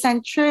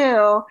 100%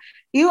 true.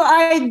 You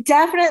are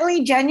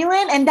definitely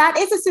genuine, and that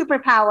is a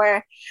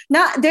superpower.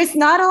 There's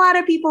not a lot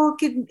of people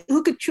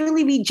who could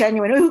truly be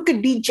genuine, or who could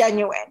be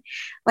genuine.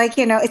 Like,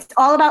 it's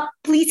all about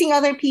pleasing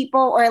other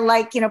people, or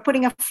like,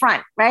 putting a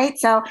front, right?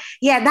 So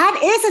yeah,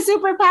 that is a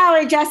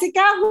superpower,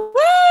 Jessica. Woo!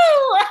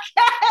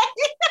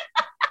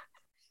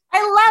 I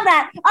love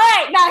that. All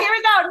right, now here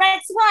we go.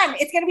 Next one.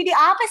 It's going to be the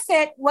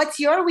opposite. What's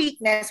your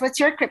weakness? What's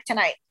your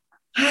kryptonite?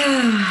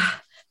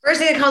 First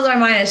thing that comes to my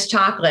mind is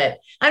chocolate.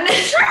 I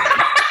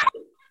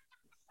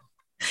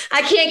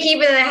can't keep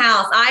it in the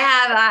house.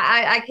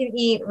 I can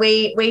eat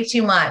way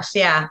too much.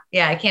 Yeah.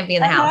 I can't be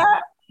in the house.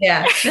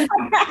 Yeah.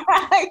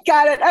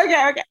 Got it.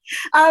 Okay.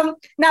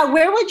 Now,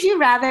 where would you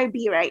rather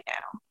be right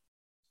now?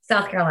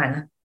 South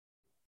Carolina.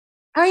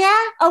 Oh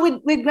yeah. Oh,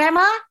 with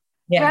grandma.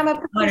 Yeah.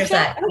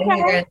 100%.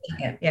 Okay.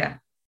 Yeah.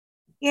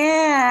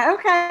 Yeah.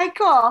 Okay.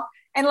 Cool.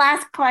 And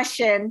last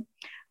question: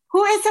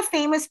 who is a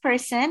famous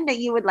person that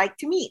you would like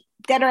to meet,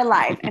 dead or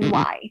alive, and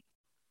why?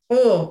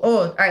 Oh,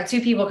 all right.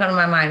 2 people come to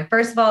my mind.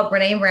 First of all,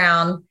 Brene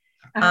Brown.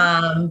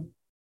 Uh-huh.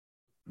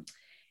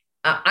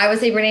 I would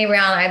say Brene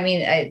Brown. I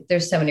mean,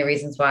 there's so many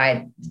reasons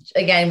why.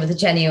 Again, with the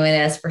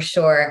genuineness, for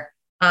sure.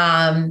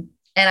 And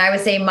I would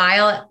say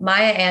Maya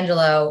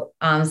Angelou.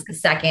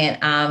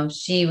 Second.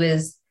 She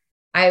was.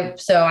 I'm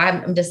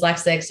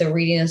dyslexic, so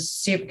reading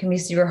can be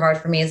super hard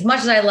for me. As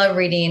much as I love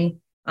reading,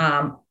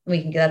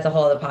 that's a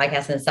whole other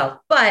podcast in itself.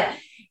 But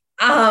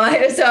so I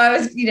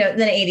was,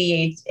 then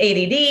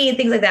ADD,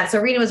 things like that.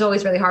 So reading was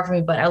always really hard for me,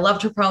 but I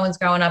loved her poems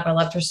growing up. I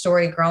loved her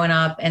story growing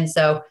up. And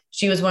so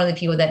she was one of the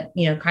people that,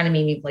 kind of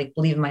made me like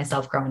believe in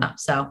myself growing up.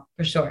 So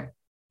for sure.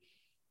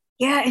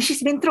 Yeah. And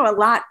she's been through a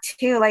lot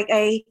too. Like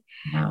I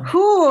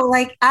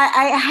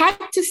had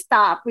to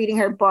stop reading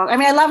her book. I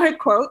mean, I love her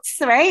quotes,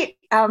 right?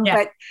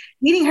 But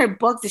reading her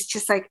books is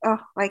just like,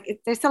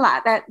 there's a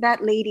lot.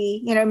 That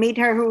lady, made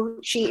her who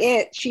she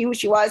is, who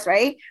she was,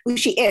 right? Who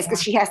she is,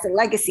 because she has the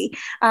legacy.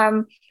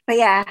 But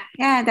yeah,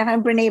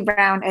 definitely Brene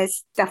Brown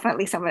is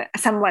definitely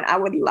someone I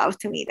would love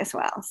to meet as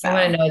well. So. I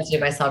want to know what to do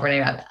if I saw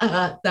Brene Brown.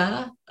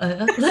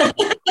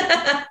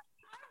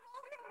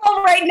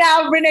 Right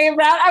now, Brene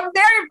Brown, I'm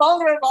very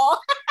vulnerable.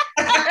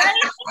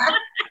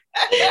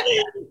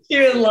 She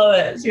would love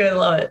it.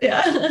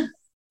 Yeah.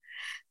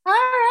 All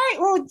right.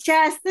 Well,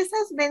 Jess, this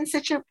has been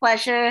such a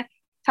pleasure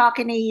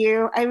talking to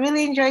you. I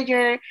really enjoyed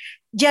your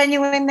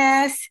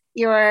genuineness,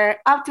 your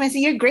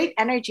optimism, your great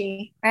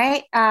energy,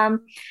 right?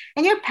 And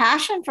your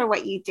passion for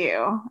what you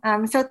do.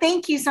 So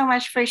thank you so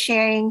much for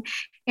sharing,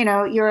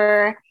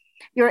 your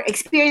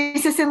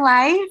experiences in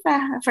life,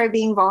 for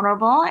being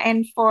vulnerable,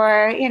 and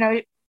for,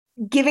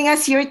 giving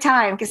us your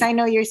time, because I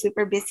know you're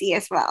super busy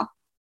as well.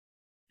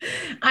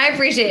 I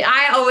appreciate it.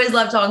 I always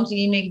love talking to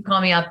you. You can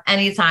call me up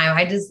anytime.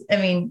 I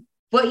mean,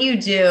 what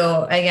you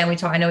do, again,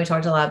 I know we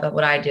talked a lot about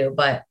what I do,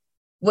 but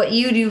what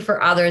you do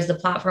for others, the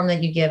platform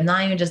that you give,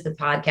 not even just the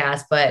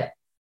podcast, but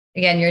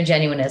again, your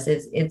genuineness,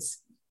 it's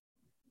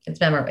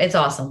memorable. It's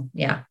awesome.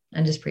 Yeah.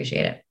 I just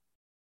appreciate it.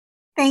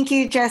 Thank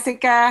you,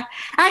 Jessica.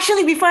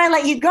 Actually, before I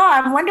let you go,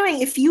 I'm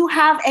wondering if you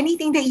have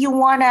anything that you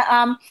want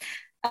to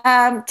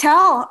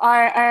tell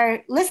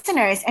our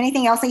listeners,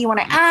 anything else that you want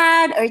to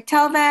add or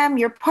tell them,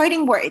 your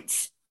parting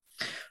words.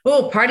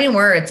 Oh, parting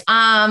words.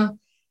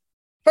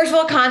 First of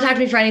all, contact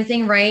me for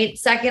anything, right?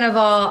 Second of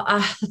all,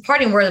 the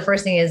parting word, the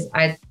first thing is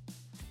I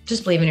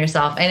just believe in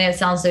yourself. And it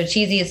sounds so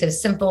cheesy, it's so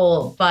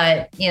simple,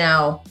 but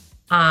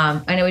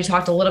I know we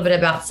talked a little bit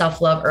about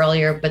self-love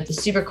earlier, but the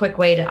super quick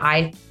way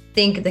I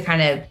think to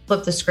kind of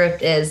flip the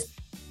script is,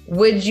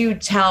 would you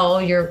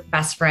tell your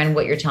best friend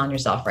what you're telling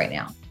yourself right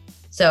now?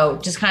 So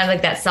just kind of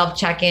like that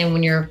self-check-in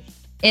when you're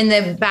in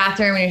the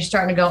bathroom and you're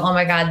starting to go, oh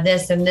my God,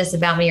 this and this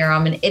about me, or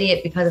I'm an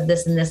idiot because of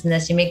this and this and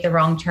this. You make the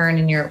wrong turn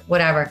and you're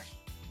whatever.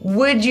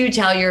 Would you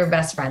tell your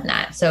best friend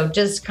that? So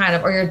just kind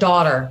of, or your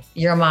daughter,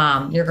 your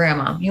mom, your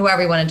grandma,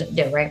 whoever you want to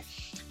do, right?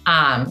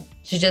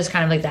 So just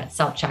kind of like that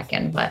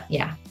self-check-in, but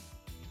yeah.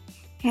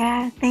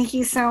 Yeah, thank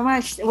you so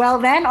much. Well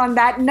then, on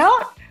that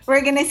note,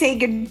 we're going to say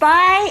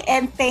goodbye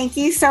and thank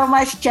you so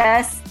much,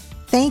 Jess.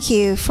 Thank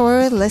you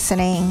for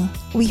listening.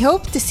 We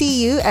hope to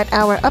see you at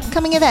our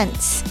upcoming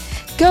events.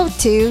 Go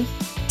to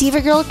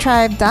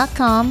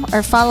divagirltribe.com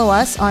or follow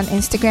us on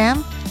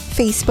Instagram,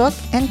 Facebook,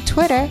 and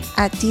Twitter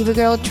at Diva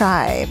Girl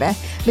Tribe.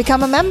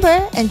 Become a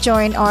member and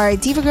join our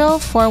Diva Girl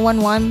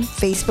 411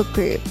 Facebook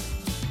group.